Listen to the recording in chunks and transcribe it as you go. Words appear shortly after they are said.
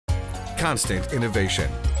constant innovation,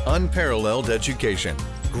 unparalleled education,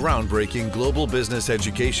 groundbreaking global business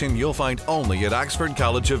education you'll find only at Oxford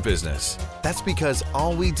College of Business. That's because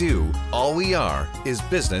all we do, all we are, is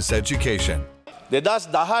business education.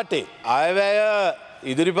 2018 අයවැය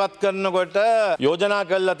ඉදිරිපත් කරනකොට යෝජනා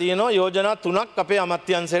කළා තියෙනවා යෝජනා තුනක් අපේ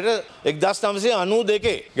අමාත්‍යාංශයට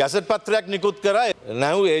 1992 ගැසට් පත්‍රයක් නිකුත් කරා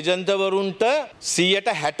නැව් ඒජන්ටවරුන්ට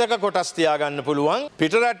 160ක කොටස් තියාගන්න පුළුවන්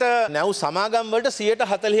පිටරට නැව් සමාගම් වලට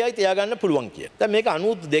 140යි තියාගන්න පුළුවන් කියලා. දැන් මේක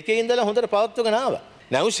 92 ඉඳලා හොඳට පවත්වගෙන ආවා.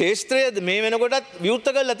 නැව් ශේෂ්ත්‍රය මේ වෙනකොටත් විවෘත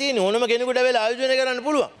කරලා තියෙන ඕනම කෙනෙකුට වෙලා ආයෝජනය කරන්න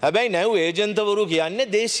පුළුවන්. හැබැයි නැව් ඒජන්ටවරු කියන්නේ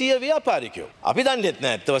දේශීය ව්‍යාපාරිකයෝ. අපි දන්නේ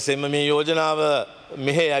නැහැ අත්ත වශයෙන්ම මේ යෝජනාව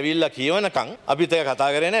මෙහෙ ඇවිල්ලා කියවනකම් අපිත් ඒක කතා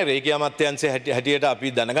කරේ නැහැ. රේකිය අමාත්‍යාංශයේ හැටියට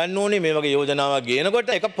අපි දැනගන්න ඕනේ මේ වගේ යෝජනාවක්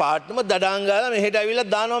ගේනකොට එක පාටම දඩාන් ගාලා මෙහෙට ඇවිල්ලා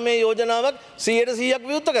දානවා මේ යෝජනාවක් 100%ක්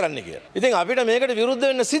විවෘත කරන්න කියලා. ඉතින් අපිට මේකට විරුද්ධ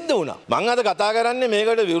වෙන්න සිද්ධ වුණා. මම අද කතා කරන්නේ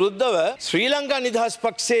මේකට විරුද්ධව ශ්‍රී ලංකා නිදහස්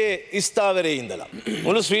පක්ෂයේ ස්ථාවරයේ ඉඳලා.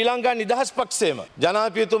 මුළු ශ්‍රී ලංකා නිදහස් පක්ෂයේම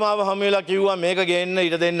ජනාධිපතිතුමාව හමු වෙලා කිව්වා මේක ගේන්න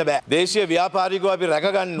ඉඩ දෙන්න බෑ. දේශීය ව්‍යාපාරිකයෝ අපි රැක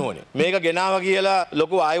ගන්න ඕනේ. මේක ගෙනාවා කියලා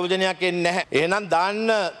ලොකු ආයෝජනයක් එන්නේ නැහැ. එහෙනම් දාන්න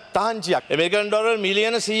තහංචියක් ඇමරිකන් ඩොලර්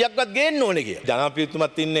මිලියන 100ක්වත් ගේන්න ඕනේ කියලා.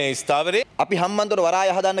 ජනාධිපතිතුමත් ඉන්නේ ස්ථාවරේ. අපි හම්බන්තොට වරාය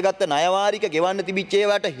හදන්න ගත්ත ණයවාරික ගෙවන්න තිබිච්ච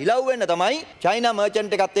ඒවාට හිලව් වෙන්න තමයි චයිනා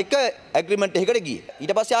මර්චන්ට් එකත් එක්ක ඇග්‍රීමන්ට් එකකට ගියේ.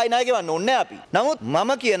 ඊට පස්සේ ආයි ණය ගෙවන්න ඕනේ අපි. නමුත්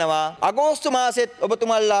මම කියනවා අගෝස්තු මාසෙත්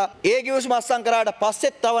ඔබතුමල්ලා ඒ ගිවිසුම අත්සන් කරාට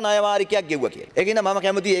පස්සෙත් තව ණයවාරිකයක් ගෙව්වා කියලා. ඒකින්ද මම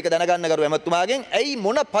කැමතියි ඒක දැනගන්න කරු එමතුමාගෙන් ඇයි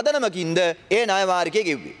මොන පදනමකින්ද ඒ ණයවාරිකය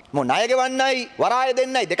ගෙව්වේ? මො ණය ගෙවන්නයි වරාය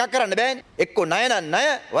දෙන්නයි දෙකක් කරන්න බෑනේ. එක්කෝ ණය නම් ණය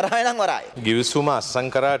වරාය නම් වරාය. ගිවිසුම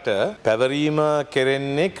අත්සන් කරාට පැවරීම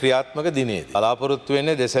කෙරෙන්නේ ක්‍රියාත්මක දිනේදී. බලාපොරොත්තු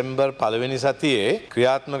වෙන්නේ දෙසැම්බර් 1 වෙනි සතියේ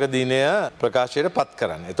ක්‍රියාත්මක දිනය ප්‍රකාශයට පත්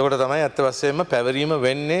කරන්න. එතකොට තමයි අත්ත වශයෙන්ම පැවරීම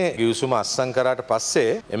වෙන්නේ ගිවිසුම අත්සන් කරාට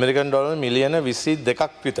පස්සේ ඇමරිකන් ඩොලර් මිලියන 22ක්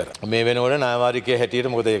විතර. මේ වෙනකොට ණයවාරිකයේ හැටියට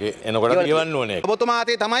මොකද ඒක එනකොට ගෙවන්න ඕනේ.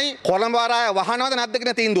 ඔබතුමාට තමයි කොළඹ වරාය වහනවද නැද්ද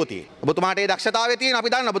කියන තීන්දුව තියෙන්නේ. ඔබතුමාට ඒ දක්ෂතාවය තියෙන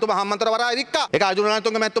අපි දන්න ඔබතුමා හම්බන්තොට වරාය වික්කා. ඒක අර්ජුන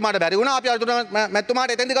රණතුංග මැතිතුමාට බැරි වුණා. අපි අර්ජුන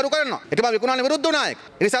මැතිතුමාට එතෙන්දි කරු කරනවා. ඊට පස්සේ විකුණන්න විරුද්ධ වුණා ඒක.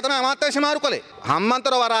 ඒ නිසා තමයි අමාත්‍යාංශ මාරු කළේ.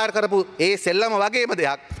 හම්බන්තොට වරාය කරපු ඒ සෙල්ලම වගේම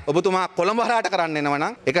දෙයක් ඔබතුමා කොළඹ වරායට කරන්න එනවා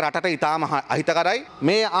නම් ඒක රටට ඉතාම අහිතකරයි.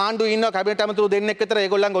 මේ ආණ්ඩුවේ ඉන්න කැබිනට් ඇමතිවරු දෙන්නෙක් විතර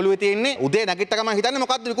ඒගොල්ලන්ගේ ඔළුවේ තියෙන්නේ උදේ නැගිට ගමන් හිතන්නේ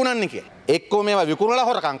මොකද්ද විකුණන්නේ කියලා. එක්කෝ මේවා විකුණලා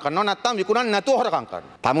හොරකම් කරනවා නැත්නම් විකුණන්නේ නැතුව හොරකම්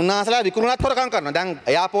කරනවා. තමුන්නාසලා විකුණලත් හොරකම් කරනවා. දැන්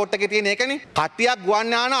එයාපෝට් එකේ තියෙන එකනේ කට්ටියක්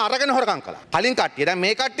ගුවන් යාන අරගෙන හොරකම් කළා. කලින් කට්ටිය දැන්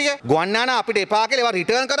මේ කට්ටිය ගුවන් යාන අපිට එපා කියලා ඒවා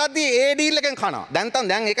රිටර්න් කරද්දී ඒ ඩීල් එකෙන් කනවා.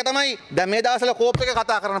 දැන් ඒක තමයි දැන් මේ දවස්වල කෝප් එක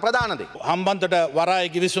කතා කරන ප්‍රධාන දේ. හම්බන්තොට වරාය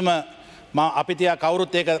ගිවිසුම අපි තියා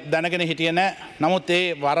කවුරුත් ඒක දැනගෙන හිටියේ නැහැ. නමුත්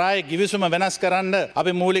ඒ වරාය ගිවිසුම වෙනස් කරන්න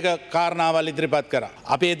අපි මූලික කාරණාවල් ඉදිරිපත් කරා.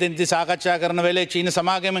 අපි එතෙන්දී සාකච්ඡා කරන වෙලේ චීන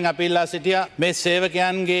සමාගමෙන් අපි ඉල්ලා සිටියා මේ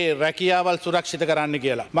සේවකයන්ගේ රැකියාවල් සුරක්ෂිත කරන්න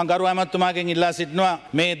කියලා. මම ගරු ඇමතුමාගෙන් ඉල්ලා සිටිනවා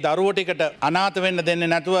මේ දරුවෝ ටිකට අනාථ වෙන්න දෙන්නේ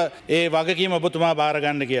නැතුව ඒ වගකීම ඔබතුමා බාර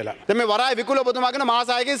ගන්න කියලා. දැන් මේ වරාය විකුල ඔබතුමාගෙන මාස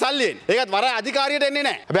 6කින් සල්ලි එන්නේ. ඒකත් වරාය අධිකාරියට එන්නේ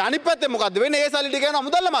නැහැ. හැබැයි අනිත් පැත්තෙන් මොකද්ද වෙන්නේ? ඒ සල්ලි ටික යනවා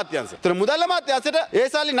මුදල් අමාත්‍යාංශයට. ඒතර මුදල් අමාත්‍යාංශයට ඒ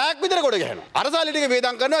සල්ලි ණයක් විතර කොට ගහනවා. අර සල්ලි ටික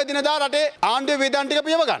වේදම් කරනවා එදිනදා රටේ ආණ්ඩුවේ වේදන් ටික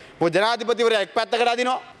පියව ගන්න. මොකද ජනාධිපතිවරයා එක් පැත්තකට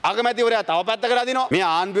අදිනවා, අගමැතිවරයා තව පැත්තකට අදිනවා. මේ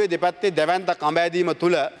ආණ්ඩුවේ දෙපැත්තේ දැවැන්ත කඹ ඇදීම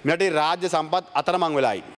තුල මෙරටේ රාජ්‍ය සම්පත් අතරමං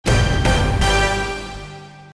වෙලා ඉන්නේ.